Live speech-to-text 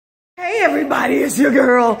Hey everybody, it's your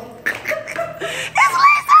girl. It's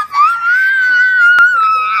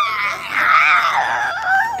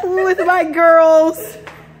Lisa with my girls.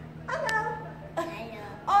 Hello.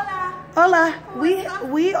 Hola. Hola.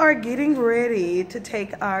 We are getting ready to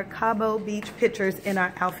take our Cabo Beach pictures in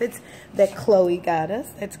our outfits that Chloe got us.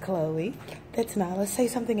 That's Chloe. That's Nala. Say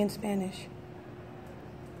something in Spanish.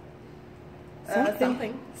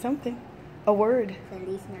 Something. A word.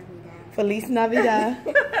 Feliz Navidad. Feliz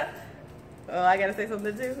Navidad. Oh, I gotta say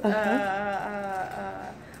something too.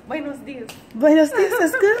 Buenos dias. Buenos dias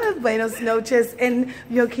is good. Buenos noches and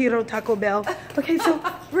yo quiero Taco Bell. Okay, so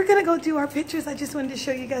we're gonna go do our pictures. I just wanted to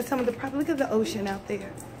show you guys some of the property. Look at the ocean out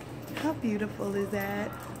there. How beautiful is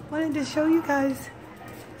that? Wanted to show you guys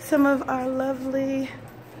some of our lovely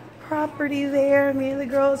property there. Me and the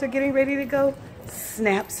girls are getting ready to go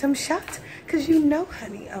snap some shots. Cause you know,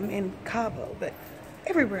 honey, I'm in Cabo, but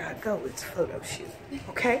everywhere I go, it's photo shoot.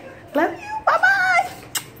 Okay.